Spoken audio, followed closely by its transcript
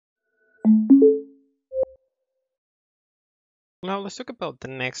Now let's talk about the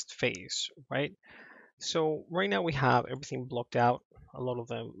next phase, right? So right now we have everything blocked out. A lot of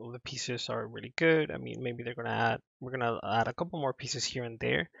them, of the pieces are really good. I mean, maybe we're gonna add a couple more pieces here and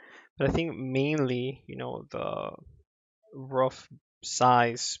there, but I think mainly, the rough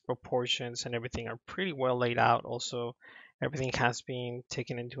size, proportions, and everything are pretty well laid out. Also, everything has been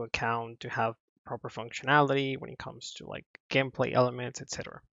taken into account to have proper functionality when it comes to like gameplay elements,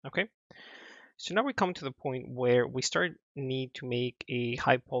 etc. Okay. So now we come to the point where we start need to make a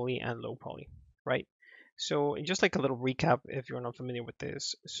high poly and low poly, right? So just like a little recap, if you're not familiar with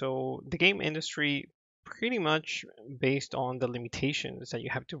this, so the game industry pretty much based on the limitations that you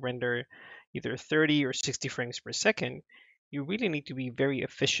have to render either 30 or 60 frames per second, you really need to be very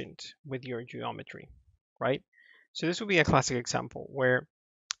efficient with your geometry, right? So this would be a classic example where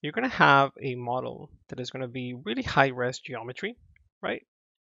you're going to have a model that is going to be really high res geometry, right?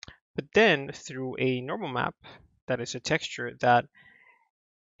 But then through a normal map, that is a texture that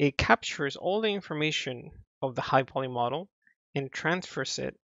it captures all the information of the high poly model and transfers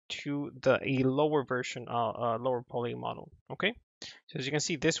it to a lower version, lower poly model. Okay, so as you can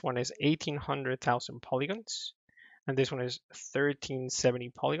see, this one is 1800,000 polygons, and this one is 1370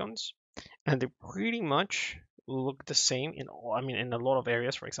 polygons, and they pretty much look the same in all, I mean, in a lot of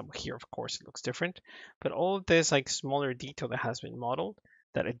areas. For example, here, of course, it looks different, but all of this like smaller detail that has been modeled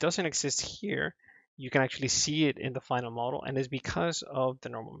that it doesn't exist here, you can actually see it in the final model, and it's because of the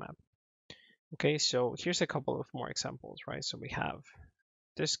normal map. Okay, so here's a couple of more examples, right? So we have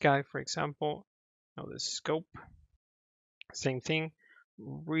this guy, for example, now this scope, same thing,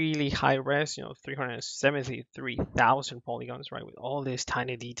 really high res, 373,000 polygons, right? With all these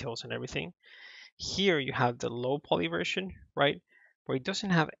tiny details and everything. Here you have the low poly version, right? Where it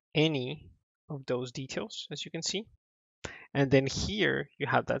doesn't have any of those details, as you can see. And then here you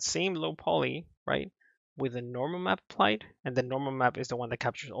have that same low poly, right? With a normal map applied, and the normal map is the one that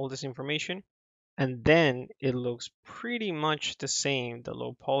captures all this information. And then it looks pretty much the same, the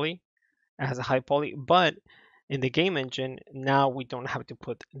low poly as a high poly, but in the game engine, now we don't have to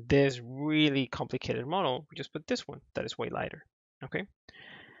put this really complicated model. We just put this one that is way lighter. Okay.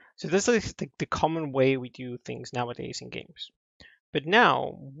 So this is the common way we do things nowadays in games. But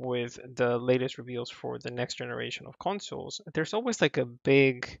now, with the latest reveals for the next generation of consoles, there's always like a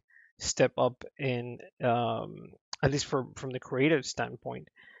big step up in, at least from the creative standpoint,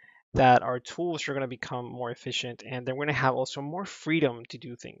 that our tools are going to become more efficient and they're going to have also more freedom to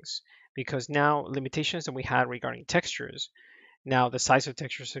do things. Because now, limitations that we had regarding textures, now the size of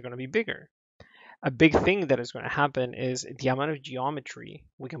textures are going to be bigger. A big thing that is going to happen is the amount of geometry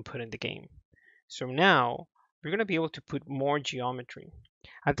we can put in the game. So now we're going to be able to put more geometry.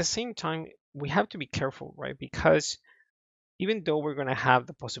 At the same time, we have to be careful, right? Because even though we're going to have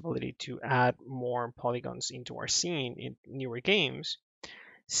the possibility to add more polygons into our scene in newer games,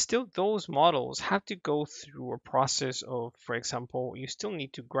 still those models have to go through a process of, for example, you still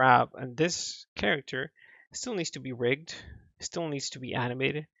need to grab, and this character still needs to be rigged, still needs to be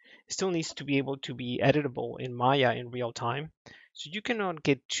animated, still needs to be able to be editable in Maya in real time. So you cannot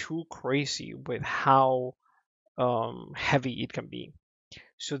get too crazy with how heavy it can be.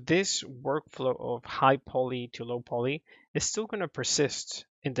 So this workflow of high poly to low poly is still going to persist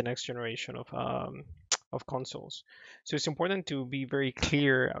in the next generation of consoles. So it's important to be very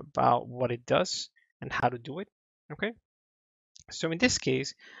clear about what it does and how to do it. Okay. So in this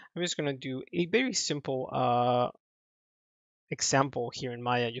case, I'm just going to do a very simple example here in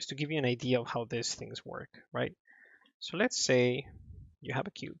Maya just to give you an idea of how these things work, right? So let's say you have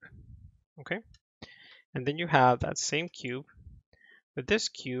a cube, okay? And then you have that same cube, but this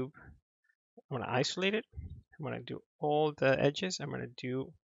cube, I'm going to isolate it. I'm going to do all the edges. I'm going to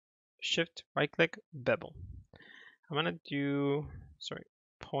do shift right click bevel. I'm going to do, sorry,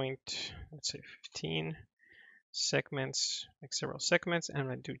 point, let's say 15 segments, like several segments. And I'm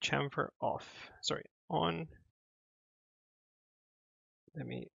going to do chamfer off, sorry, on. Let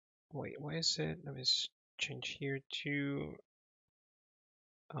me, wait, why is it? Let me change here to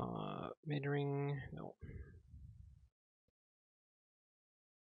metering, no.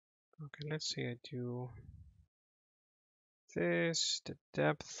 Okay, let's say I do this, the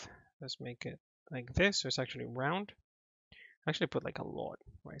depth, let's make it like this, so it's actually round. I actually put like a lot,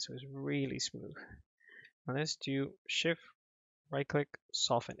 right? So it's really smooth. Now let's do shift, right click,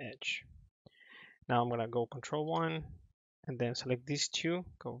 soften edge. Now I'm gonna go control one and then select these two,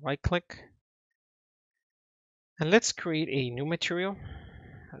 go right click. And let's create a new material.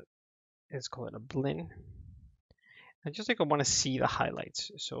 Let's call it a blend. And just like I want to see the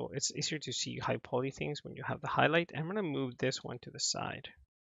highlights. So it's easier to see high poly things when you have the highlight. I'm gonna move this one to the side.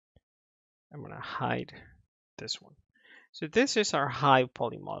 I'm gonna hide this one. So this is our high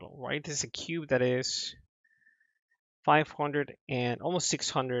poly model, right? This is a cube that is 500 and almost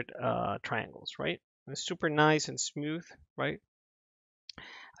 600 triangles, right? And it's super nice and smooth, right?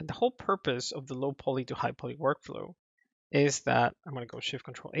 And the whole purpose of the low poly to high poly workflow is that I'm going to go Shift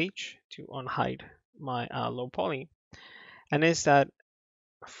Control H to unhide my low poly, and is that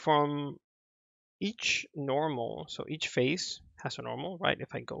from each normal, so each face has a normal, right?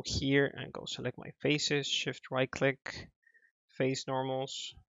 If I go here and go select my faces, Shift right click, face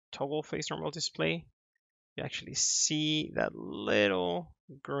normals, toggle face normal display, you actually see that little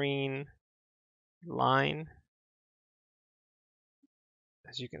green line,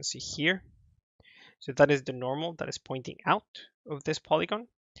 as you can see here. So that is the normal that is pointing out of this polygon.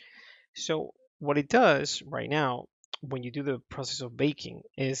 So what it does right now, when you do the process of baking,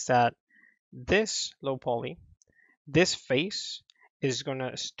 is that this low poly, this face is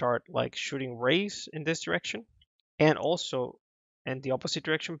gonna start like shooting rays in this direction and also in the opposite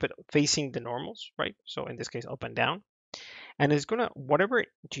direction, but facing the normals, right? So in this case, up and down. And it's gonna, whatever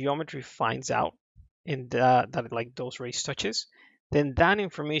geometry finds out in that like those rays touches, then that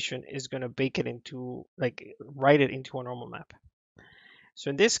information is gonna bake it into, like write it into a normal map. So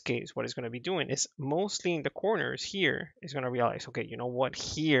in this case, what it's going to be doing is mostly in the corners here is going to realize, okay, you know what?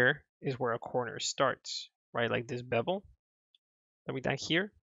 Here is where a corner starts, right? Like this bevel that we done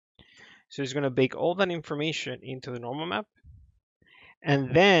here. So it's going to bake all that information into the normal map.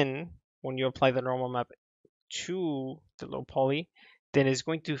 And then when you apply the normal map to the low poly, then it's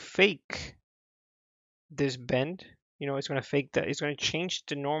going to fake this bend. You know, it's going to fake that. It's going to change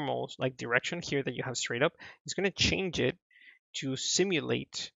the normals, like direction here that you have straight up. It's going to change it to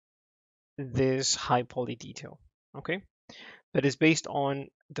simulate this high poly detail, okay? But it's based on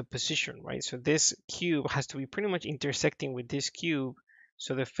the position, right? So this cube has to be pretty much intersecting with this cube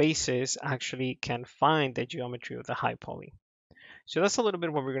so the faces actually can find the geometry of the high poly. So that's a little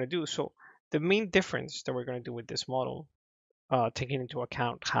bit what we're going to do. So the main difference that we're going to do with this model, taking into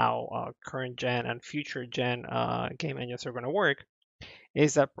account how current gen and future gen game engines are going to work,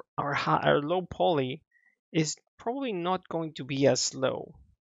 is that our low poly is probably not going to be as low,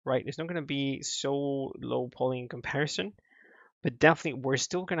 right? It's not going to be so low poly in comparison, but definitely we're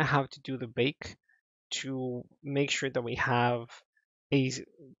still going to have to do the bake to make sure that we have a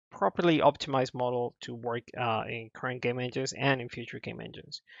properly optimized model to work in current game engines and in future game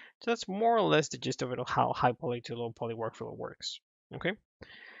engines. So that's more or less the gist of it, of how high poly to low poly workflow works. Okay.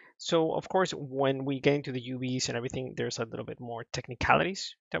 So of course, when we get into the UVs and everything, there's a little bit more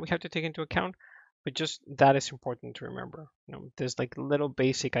technicalities that we have to take into account, but just that is important to remember. You know, there's like a little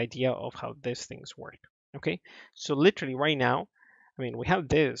basic idea of how these things work. Okay, so literally right now, I mean, we have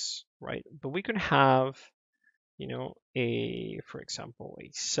this, right? But we could have, you know, for example, a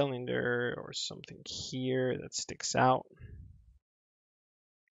cylinder or something here that sticks out.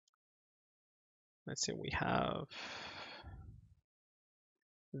 Let's say we have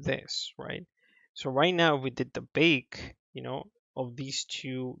this, right? So right now we did the bake, you know, of these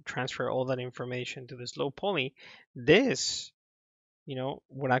two, transfer all that information to this low poly. This, you know,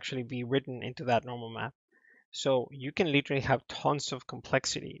 would actually be written into that normal map. So you can literally have tons of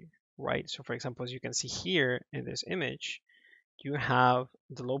complexity, right? So for example, as you can see here in this image, you have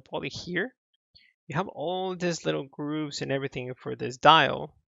the low poly here. You have all these little grooves and everything for this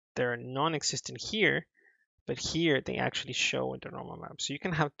dial. They're non-existent here, but here they actually show in the normal map. So you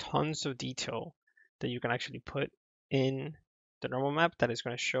can have tons of detail that you can actually put in the normal map that is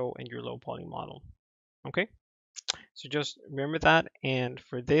going to show in your low poly model. Okay, so just remember that. And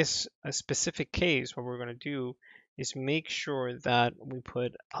for this specific case, what we're going to do is make sure that we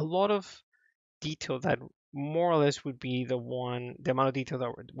put a lot of detail that more or less would be the amount of detail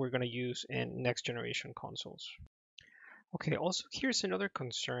that we're going to use in next generation consoles. Okay, also here's another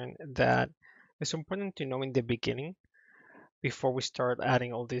concern that is important to know in the beginning before we start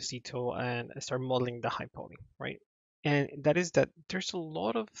adding all this detail and start modeling the high poly, right? And that is that there's a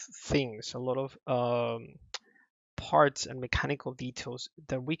lot of things, a lot of parts and mechanical details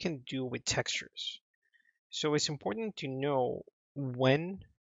that we can do with textures. So it's important to know when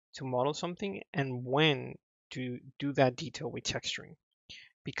to model something and when to do that detail with texturing.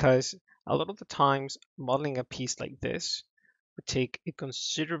 Because a lot of the times modeling a piece like this would take a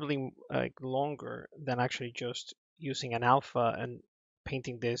considerably longer than actually just using an alpha and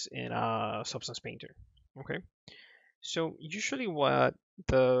painting this in a substance painter. Okay, so usually what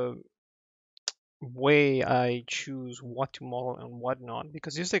the way I choose what to model and what not,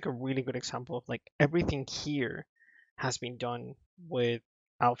 because this is like a really good example of like everything here has been done with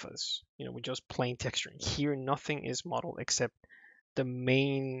alphas, you know, with just plain texturing. Here, nothing is modeled except the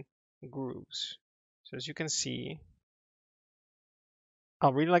main grooves. So as you can see,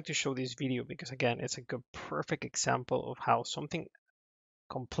 I'd really like to show this video because again, it's a good, perfect example of how something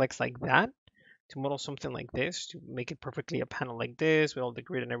complex like that, to model something like this, to make it perfectly a panel like this with all the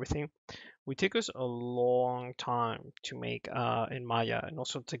grid and everything, would take us a long time to make in Maya, and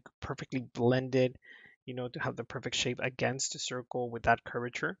also to perfectly blend it, to have the perfect shape against the circle with that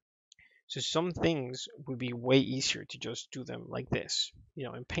curvature. So some things would be way easier to just do them like this,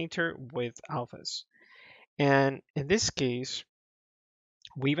 in Painter with alphas. And in this case,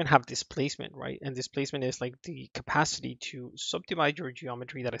 we even have displacement, right? And displacement is like the capacity to subdivide your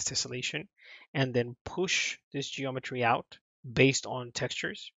geometry that is tessellation and then push this geometry out based on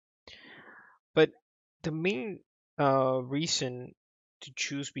textures. But the main reason to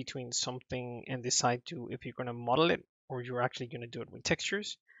choose between something and decide to if you're going to model it or you're actually going to do it with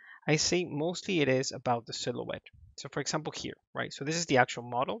textures, I say mostly it is about the silhouette. So for example here, right? So this is the actual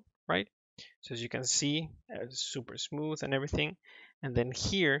model, right? So as you can see, it's super smooth and everything. And then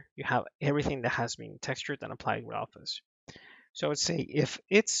here you have everything that has been textured and applied with alphas. So I would say if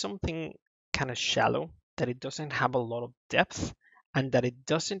it's something kind of shallow, that it doesn't have a lot of depth, and that it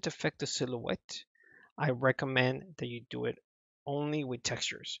doesn't affect the silhouette, I recommend that you do it only with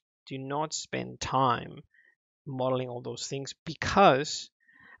textures. Do not spend time modeling all those things because,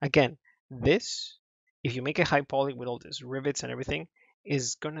 again, this, if you make a high poly with all these rivets and everything,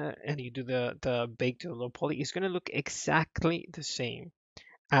 is gonna, and you do the bake to the low poly, is gonna look exactly the same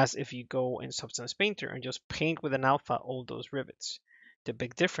as if you go in Substance Painter and just paint with an alpha all those rivets. The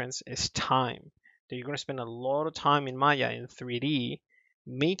big difference is time. That you're going to spend a lot of time in Maya in 3D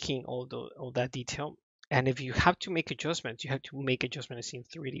making all that detail. And if you have to make adjustments, you have to make adjustments in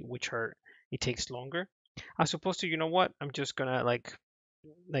 3D, which are it takes longer. As opposed to, I'm just gonna like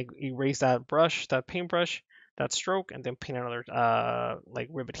erase that brush, that paintbrush, that stroke, and then paint another like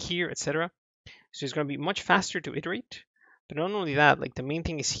rivet here, etc. So it's going to be much faster to iterate. But not only that, like the main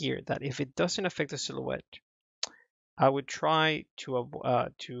thing is here that if it doesn't affect the silhouette, I would try to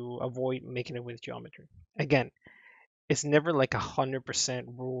avoid making it with geometry. Again, it's never like 100%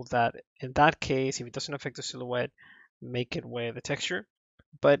 rule that in that case, if it doesn't affect the silhouette, make it with the texture.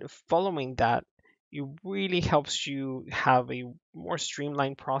 But following that, it really helps you have a more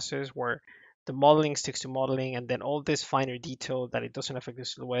streamlined process where the modeling sticks to modeling, and then all this finer detail that it doesn't affect the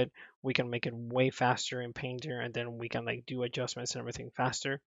silhouette, we can make it way faster in Painter, and then we can like do adjustments and everything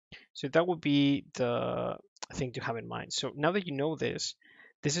faster. So that would be the thing to have in mind. So now that you know this,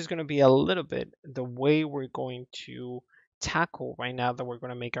 this is going to be a little bit the way we're going to tackle right now that we're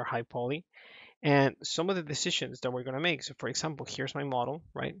going to make our high poly and some of the decisions that we're going to make. So for example, here's my model,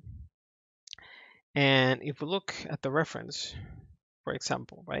 right? And if we look at the reference, for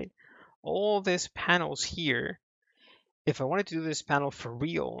example, right, all these panels here, if I wanted to do this panel for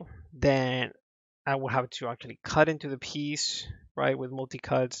real, then I would have to actually cut into the piece, right, with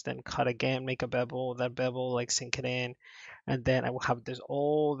multi-cuts, then cut again, make a bevel, that bevel, like sink it in, and then I will have this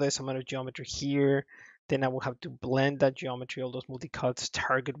all this amount of geometry here. Then I will have to blend that geometry, all those multi-cuts,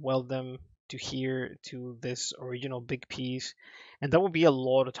 target weld them to here to this original big piece, and that would be a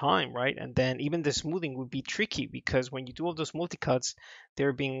lot of time, right? And then even the smoothing would be tricky because when you do all those multi-cuts,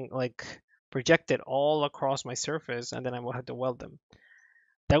 they're being like projected all across my surface, and then I will have to weld them.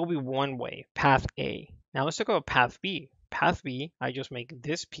 That would be one way, path A. Now let's talk about path B. Path B, I just make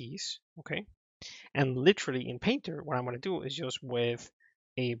this piece, okay? And literally in Painter, what I'm going to do is just with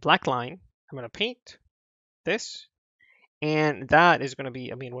a black line, I'm going to paint this. And that is going to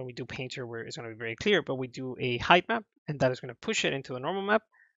be, I mean, when we do Painter, where it's going to be very clear, but we do a height map, and that is going to push it into the normal map,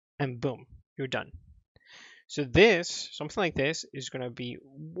 and boom, you're done. So this, something like this, is going to be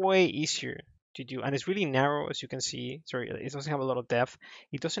way easier to do, and it's really narrow, as you can see. Sorry, it doesn't have a lot of depth.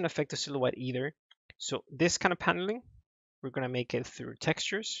 It doesn't affect the silhouette either. So this kind of paneling, we're going to make it through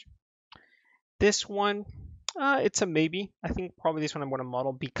textures. This one, it's a maybe. I think probably this one I'm going to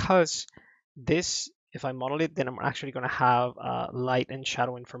model because this, if I model it, then I'm actually going to have light and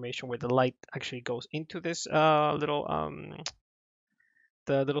shadow information where the light actually goes into this the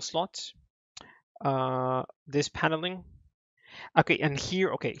little slots. This paneling. Okay, and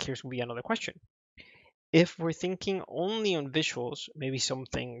here, okay, here's will be another question. If we're thinking only on visuals, maybe some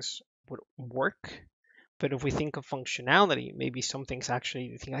things would work. But if we think of functionality, maybe some things actually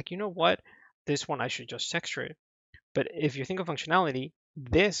you think like, you know what, this one I should just texture it. But if you think of functionality,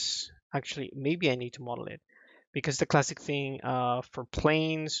 this actually maybe I need to model it because the classic thing for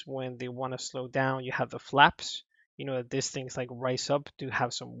planes when they want to slow down, you have the flaps. You know that these things like rise up to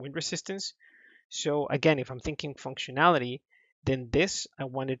have some wind resistance. So again, if I'm thinking functionality, then this I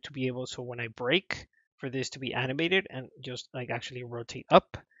wanted to be able so when I brake for this to be animated and just like actually rotate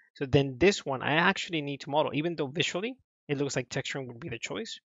up. So then this one I actually need to model, even though visually it looks like texturing would be the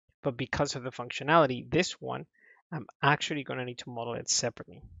choice, but because of the functionality, this one I'm actually going to need to model it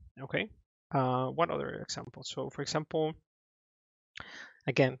separately. Okay. What other examples? So for example,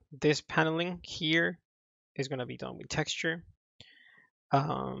 again, this paneling here is going to be done with texture.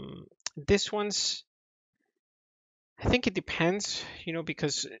 This one's, I think it depends,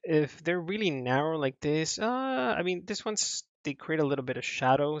 because if they're really narrow like this, I mean, this one's, they create a little bit of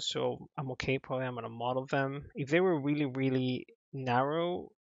shadow, so I'm okay. Probably I'm gonna model them. If they were really, really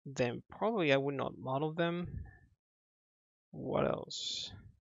narrow, then probably I would not model them. What else?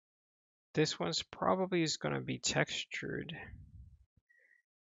 This one's probably is gonna be textured.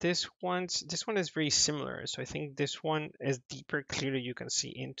 This one is very similar, so I think this one is deeper. Clearly, you can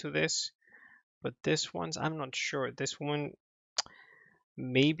see into this, but this one's, I'm not sure. This one,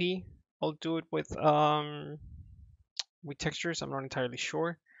 maybe I'll do it with textures. I'm not entirely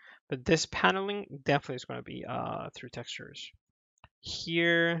sure, but this paneling definitely is going to be through textures.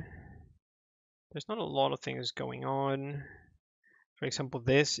 Here, there's not a lot of things going on. For example,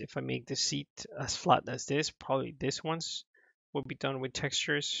 this, if I make the seat as flat as this, probably this one's will be done with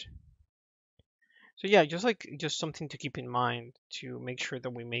textures. So yeah, just something to keep in mind to make sure that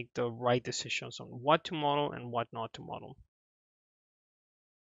we make the right decisions on what to model and what not to model.